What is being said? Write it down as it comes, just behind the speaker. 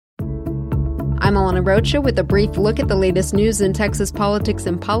I'm Alana Rocha with a brief look at the latest news in Texas politics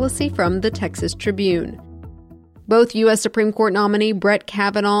and policy from the Texas Tribune. Both U.S. Supreme Court nominee Brett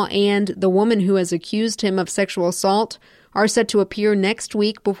Kavanaugh and the woman who has accused him of sexual assault are set to appear next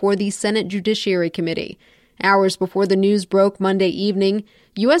week before the Senate Judiciary Committee. Hours before the news broke Monday evening,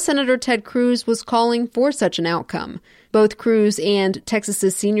 U.S. Senator Ted Cruz was calling for such an outcome. Both Cruz and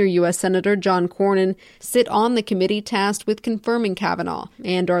Texas's senior U.S. Senator John Cornyn sit on the committee tasked with confirming Kavanaugh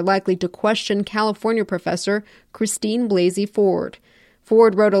and are likely to question California professor Christine Blasey Ford.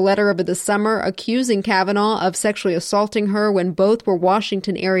 Ford wrote a letter over the summer accusing Kavanaugh of sexually assaulting her when both were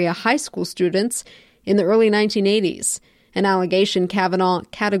Washington area high school students in the early 1980s, an allegation Kavanaugh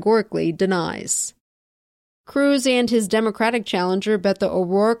categorically denies. Cruz and his Democratic challenger Beto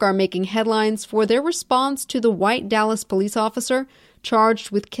O'Rourke are making headlines for their response to the white Dallas police officer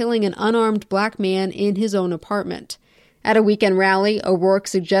charged with killing an unarmed black man in his own apartment. At a weekend rally, O'Rourke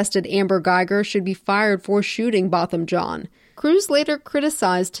suggested Amber Geiger should be fired for shooting Botham Jean. Cruz later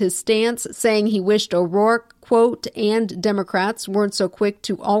criticized his stance, saying he wished O'Rourke, quote, and Democrats weren't so quick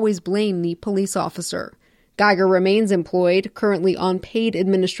to always blame the police officer. Geiger remains employed, currently on paid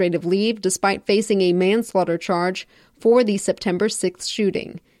administrative leave, despite facing a manslaughter charge for the September 6th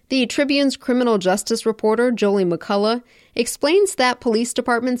shooting. The Tribune's criminal justice reporter, Jolie McCullough, explains that police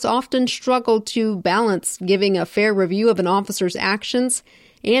departments often struggle to balance giving a fair review of an officer's actions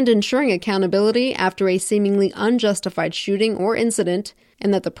and ensuring accountability after a seemingly unjustified shooting or incident,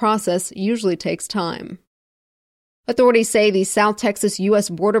 and that the process usually takes time. Authorities say the South Texas U.S.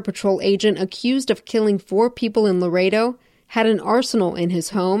 Border Patrol agent accused of killing 4 people in Laredo had an arsenal in his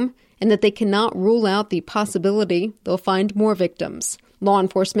home, and that they cannot rule out the possibility they'll find more victims. Law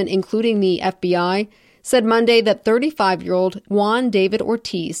enforcement, including the FBI, said Monday that 35-year-old Juan David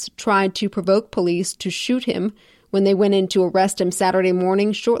Ortiz tried to provoke police to shoot him when they went in to arrest him Saturday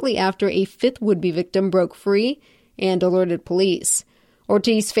morning shortly after a 5th would-be victim broke free and alerted police.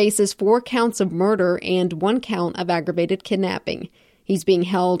 Ortiz faces 4 counts of murder and 1 count of aggravated kidnapping. He's being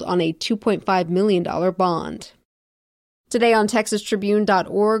held on a $2.5 million bond. Today on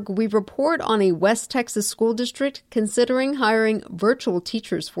TexasTribune.org, we report on a West Texas school district considering hiring virtual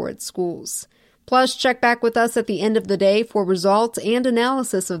teachers for its schools. Plus, check back with us at the end of the day for results and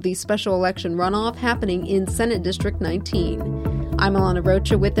analysis of the special election runoff happening in Senate District 19. I'm Alana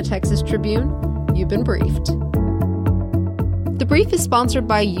Rocha with the Texas Tribune. You've been briefed. The brief is sponsored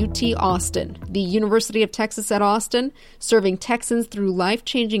by UT Austin, the University of Texas at Austin, serving Texans through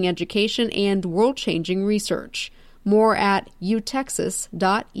life-changing education and world-changing research. More at utexas.edu.